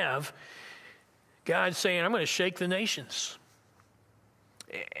we have God saying, I'm going to shake the nations.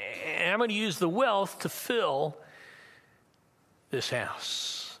 And I'm going to use the wealth to fill this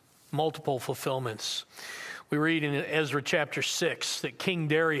house. Multiple fulfillments. We read in Ezra chapter 6 that King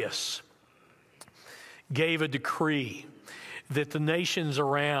Darius gave a decree that the nations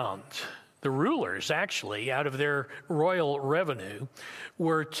around, the rulers actually, out of their royal revenue,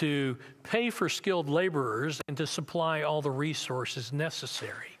 were to pay for skilled laborers and to supply all the resources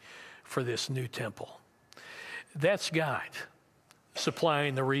necessary for this new temple. That's God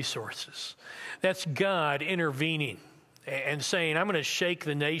supplying the resources. That's God intervening and saying, I'm going to shake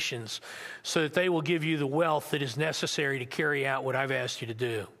the nations so that they will give you the wealth that is necessary to carry out what I've asked you to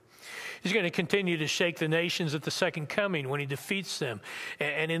do. He's going to continue to shake the nations at the second coming when He defeats them.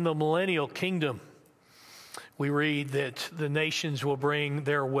 And in the millennial kingdom, we read that the nations will bring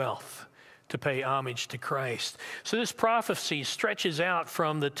their wealth to pay homage to Christ. So this prophecy stretches out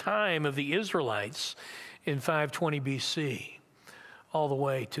from the time of the Israelites in 520 BC all the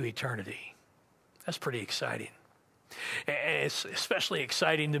way to eternity. That's pretty exciting. And it's especially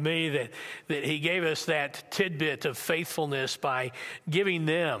exciting to me that he gave us that tidbit of faithfulness by giving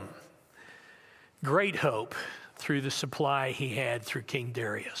them great hope through the supply he had through King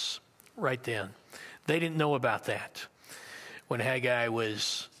Darius right then. They didn't know about that when Haggai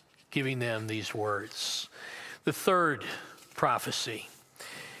was giving them these words. The third prophecy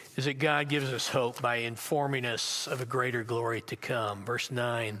is that God gives us hope by informing us of a greater glory to come. Verse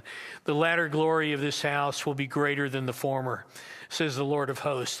 9, the latter glory of this house will be greater than the former, says the Lord of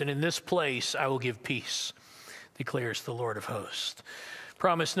hosts, and in this place I will give peace, declares the Lord of hosts.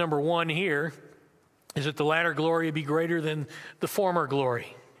 Promise number one here is that the latter glory will be greater than the former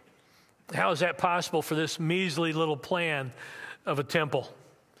glory. How is that possible for this measly little plan of a temple?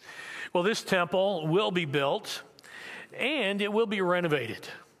 Well, this temple will be built and it will be renovated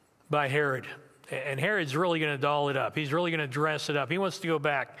by Herod. And Herod's really going to doll it up. He's really going to dress it up. He wants to go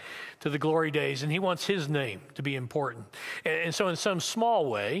back to the glory days, and he wants his name to be important. And so in some small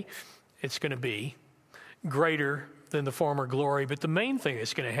way, it's going to be greater than the former glory. But the main thing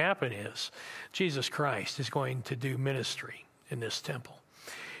that's going to happen is Jesus Christ is going to do ministry in this temple.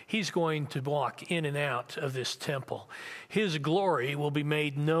 He's going to walk in and out of this temple. His glory will be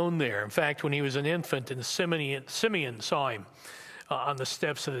made known there. In fact, when he was an infant and Simeon saw him on the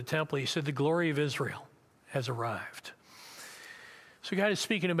steps of the temple, he said, the glory of Israel has arrived. So God is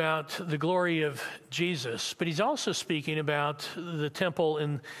speaking about the glory of Jesus, but he's also speaking about the temple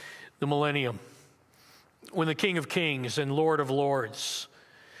in the millennium, when the King of Kings and Lord of Lords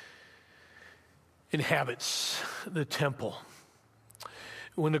inhabits the temple.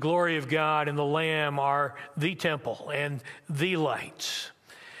 When the glory of God and the Lamb are the temple and the light.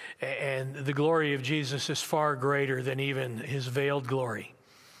 And the glory of Jesus is far greater than even his veiled glory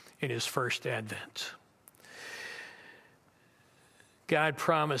in his first advent. God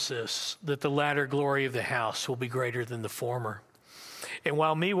promises that the latter glory of the house will be greater than the former. And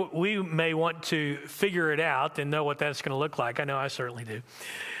while we may want to figure it out and know what that's going to look like, I know I certainly do,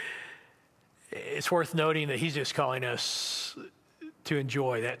 it's worth noting that he's just calling us to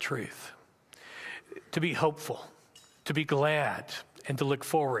enjoy that truth, to be hopeful, to be glad, and to look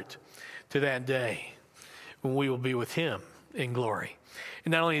forward to that day when we will be with him in glory.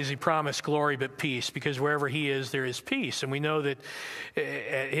 And not only has he promised glory, but peace, because wherever he is, there is peace. And we know that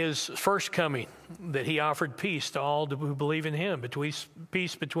at his first coming, that he offered peace to all who believe in him,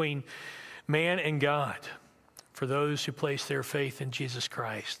 peace between man and God. For those who place their faith in Jesus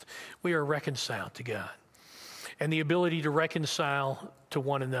Christ, we are reconciled to God. And the ability to reconcile to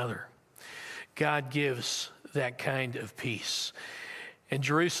one another. God gives that kind of peace. And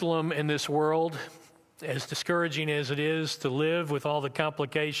Jerusalem in this world, as discouraging as it is to live with all the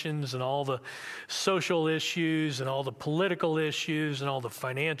complications and all the social issues and all the political issues and all the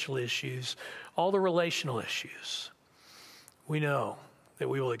financial issues, all the relational issues, we know that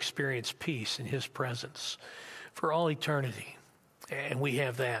we will experience peace in his presence for all eternity. And we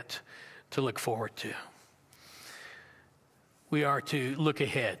have that to look forward to. We are to look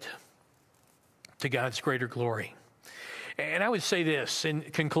ahead to God's greater glory. And I would say this, in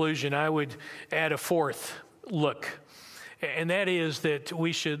conclusion, I would add a fourth look, and that is that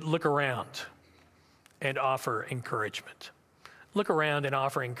we should look around and offer encouragement. Look around and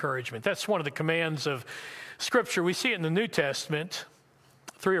offer encouragement. That's one of the commands of Scripture. We see it in the New Testament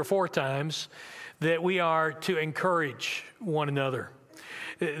 3 or 4 times, that we are to encourage one another,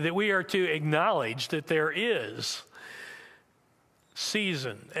 that we are to acknowledge that there is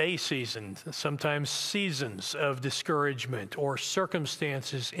a season, sometimes seasons of discouragement or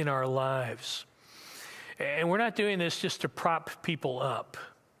circumstances in our lives. And we're not doing this just to prop people up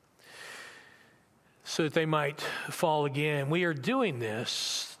so that they might fall again. We are doing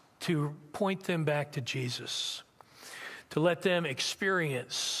this to point them back to Jesus, to let them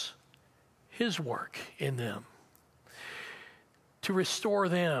experience his work in them, to restore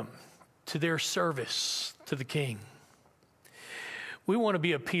them to their service to the King. We want to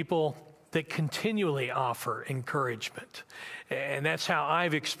be a people that continually offer encouragement. And that's how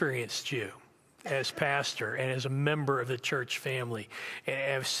I've experienced you as pastor and as a member of the church family.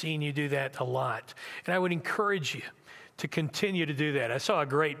 And I've seen you do that a lot. And I would encourage you to continue to do that. I saw a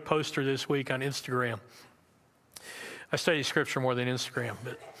great poster this week on Instagram. I study Scripture more than Instagram,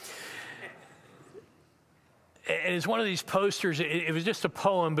 but and it's one of these posters. It was just a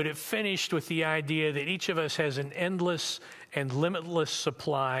poem, but it finished with the idea that each of us has an endless and limitless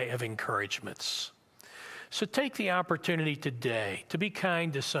supply of encouragements. So take the opportunity today to be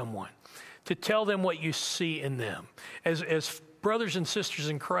kind to someone, to tell them what you see in them. As brothers and sisters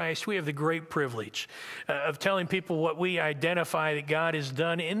in Christ, we have the great privilege of telling people what we identify that God has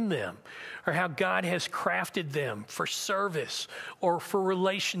done in them, or how God has crafted them for service or for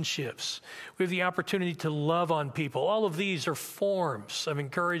relationships. We have the opportunity to love on people. All of these are forms of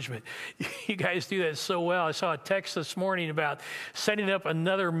encouragement. You guys do that so well. I saw a text this morning about setting up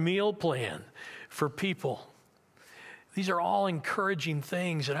another meal plan for people. These are all encouraging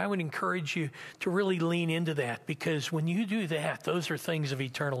things, and I would encourage you to really lean into that, because when you do that, those are things of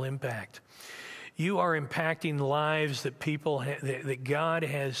eternal impact. You are impacting lives that that God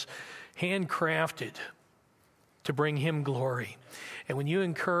has handcrafted to bring Him glory. And when you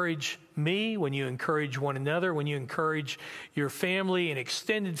encourage me, when you encourage one another, when you encourage your family and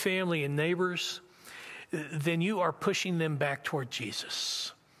extended family and neighbors, then you are pushing them back toward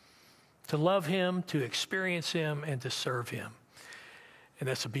Jesus, to love Him, to experience Him, and to serve Him. And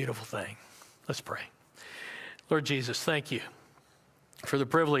that's a beautiful thing. Let's pray. Lord Jesus, thank you for the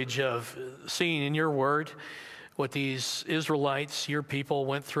privilege of seeing in your word what these Israelites, your people,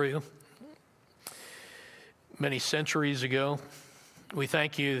 went through many centuries ago. We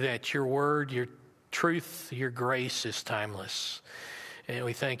thank you that your word, your truth, your grace is timeless. And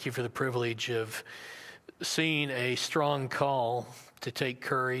we thank you for the privilege of seeing a strong call to take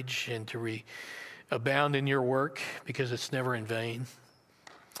courage and to abound in your work, because it's never in vain,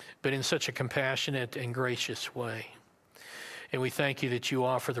 but in such a compassionate and gracious way. And we thank you that you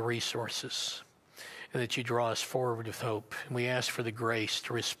offer the resources and that you draw us forward with hope. And we ask for the grace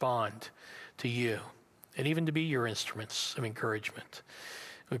to respond to you and even to be your instruments of encouragement.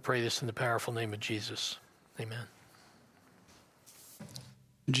 We pray this in the powerful name of Jesus. Amen.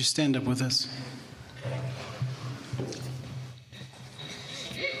 Would you stand up with us?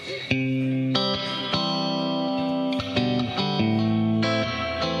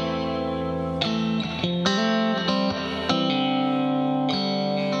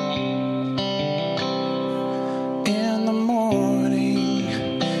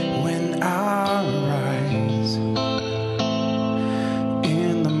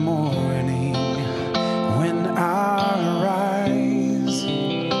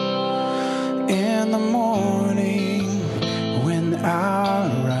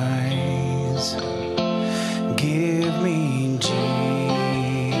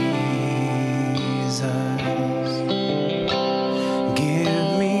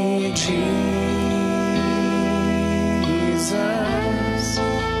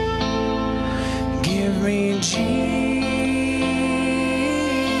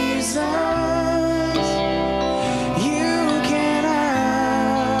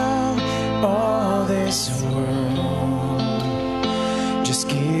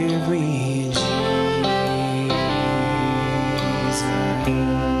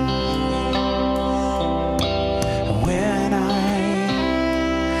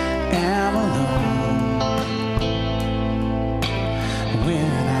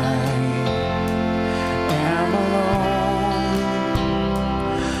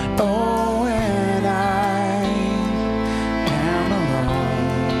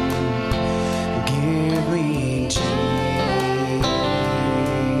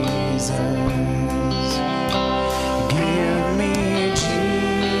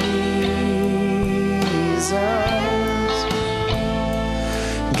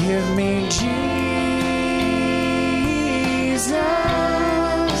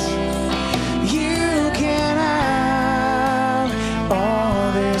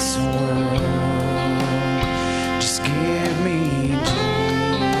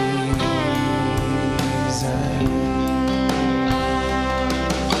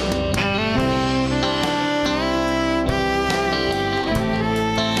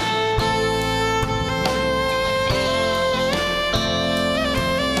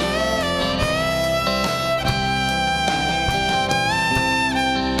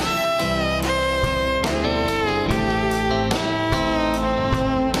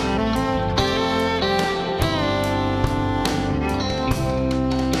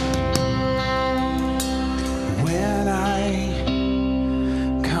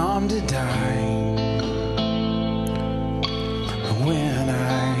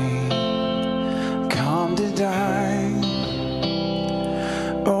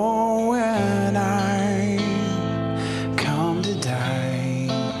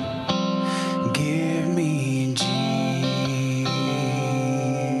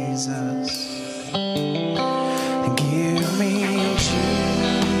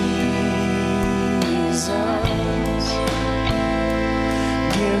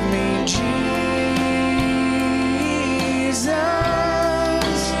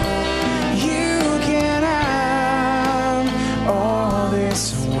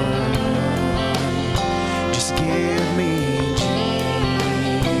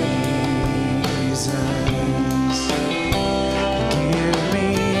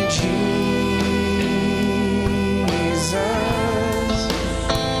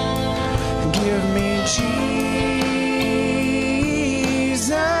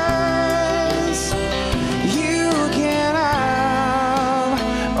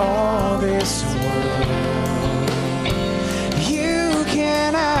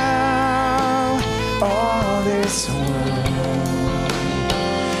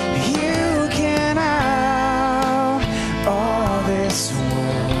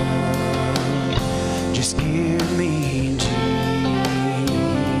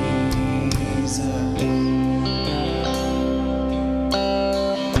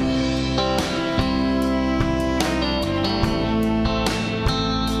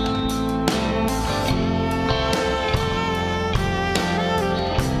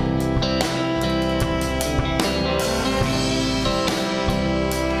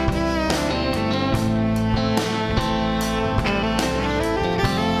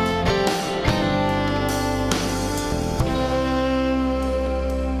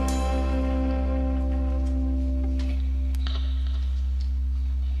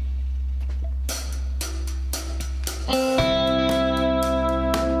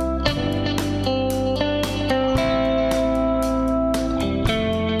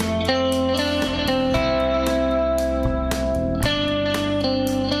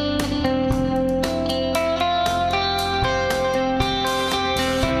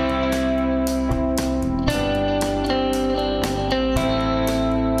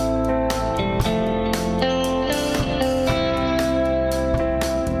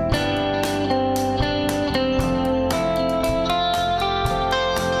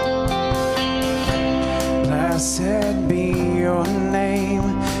 Blessed be your name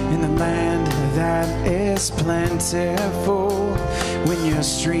in the land that is plentiful. When your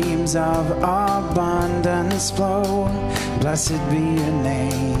streams of abundance flow, blessed be your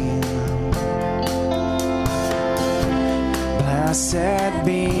name. Blessed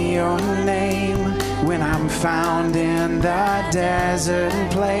be your name when I'm found in the desert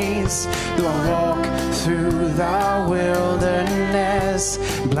place. Though I walk through the wilderness,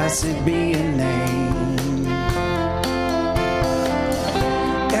 blessed be your name.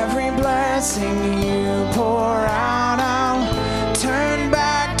 Blessing you pour out, I'll turn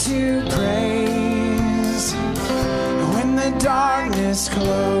back to praise. When the darkness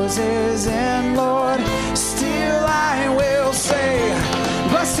closes in, Lord, still I will say,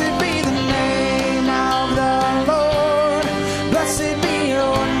 blessed be the name of the Lord. Blessed be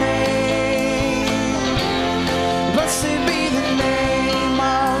your name. Blessed be the name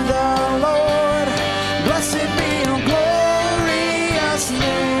of the Lord. Blessed be your glorious name.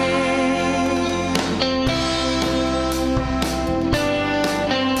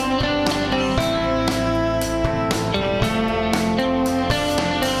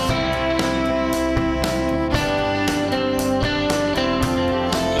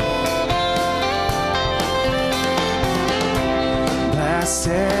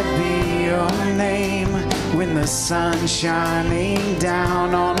 Blessed be your name when the sun's shining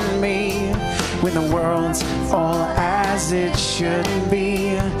down on me, when the world's all as it should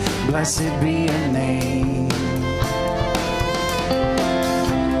be. Blessed be your name.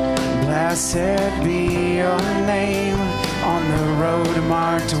 Blessed be your name on the road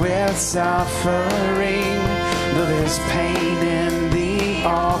marked with suffering. Though there's pain in the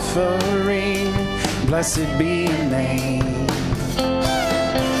offering, blessed be your name.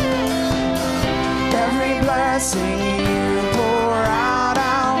 Every blessing you pour out,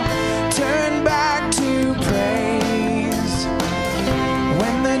 I'll turn back to praise.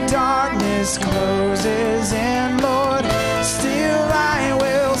 When the darkness closes in, Lord, still I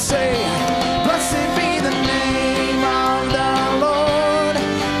will say, blessed be the name of the Lord.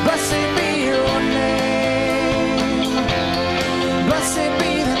 Blessed be your name. Blessed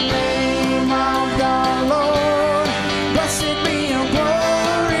be the name of the Lord. Blessed be your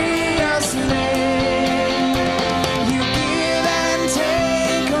glorious name. You give and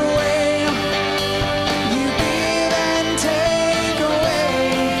take away. You give and take away.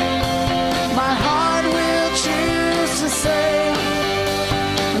 My heart will choose to say,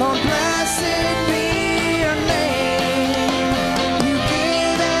 Lord, blessed be your name. You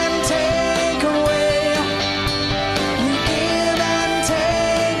give and take away. You give and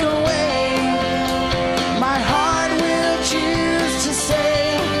take away. My heart will choose to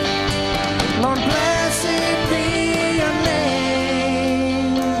say, Lord, blessed be your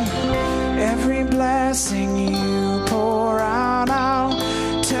name. Every blessing you pour out, I'll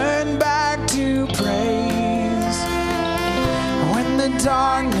turn back to praise. When the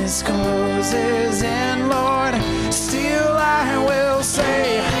darkness closes in, Lord, still I will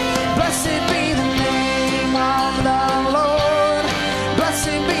say, blessed be the name of the Lord.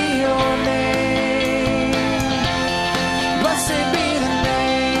 Blessed be your name. Blessed be the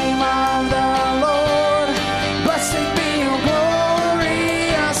name of the Lord. Blessed be your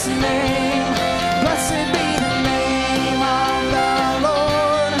glorious name. Blessed be the name of the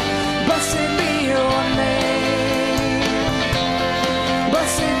Lord. Blessed be your name.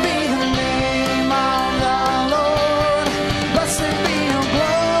 Blessed be the name of the Lord. Blessed be your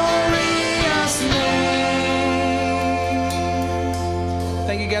glorious name.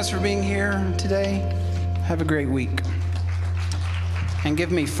 Thank you guys for being here today. Have a great week. And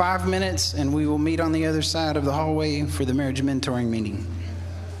give me 5 minutes and we will meet on the other side of the hallway for the marriage mentoring meeting.